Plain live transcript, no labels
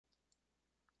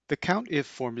The COUNTIF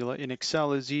formula in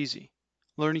Excel is easy.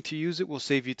 Learning to use it will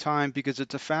save you time because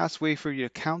it's a fast way for you to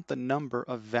count the number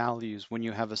of values when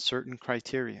you have a certain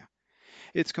criteria.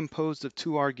 It's composed of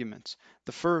two arguments.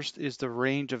 The first is the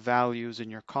range of values in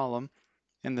your column,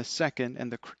 and the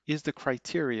second is the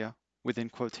criteria within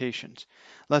quotations.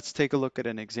 Let's take a look at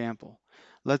an example.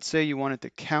 Let's say you wanted to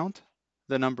count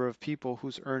the number of people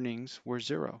whose earnings were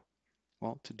 0.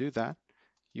 Well, to do that,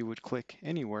 you would click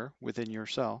anywhere within your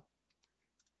cell,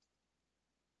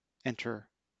 enter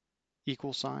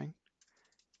equal sign,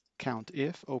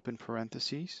 COUNTIF, open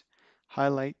parentheses,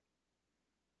 highlight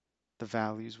the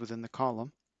values within the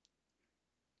column,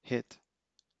 hit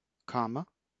comma,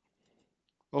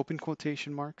 open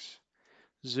quotation marks,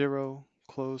 0,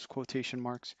 close quotation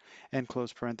marks, and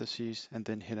close parentheses, and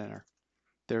then hit enter.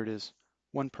 There it is,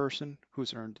 one person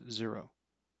who's earned 0.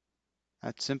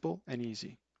 That's simple and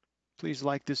easy. Please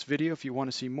like this video if you want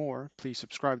to see more. Please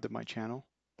subscribe to my channel.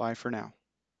 Bye for now.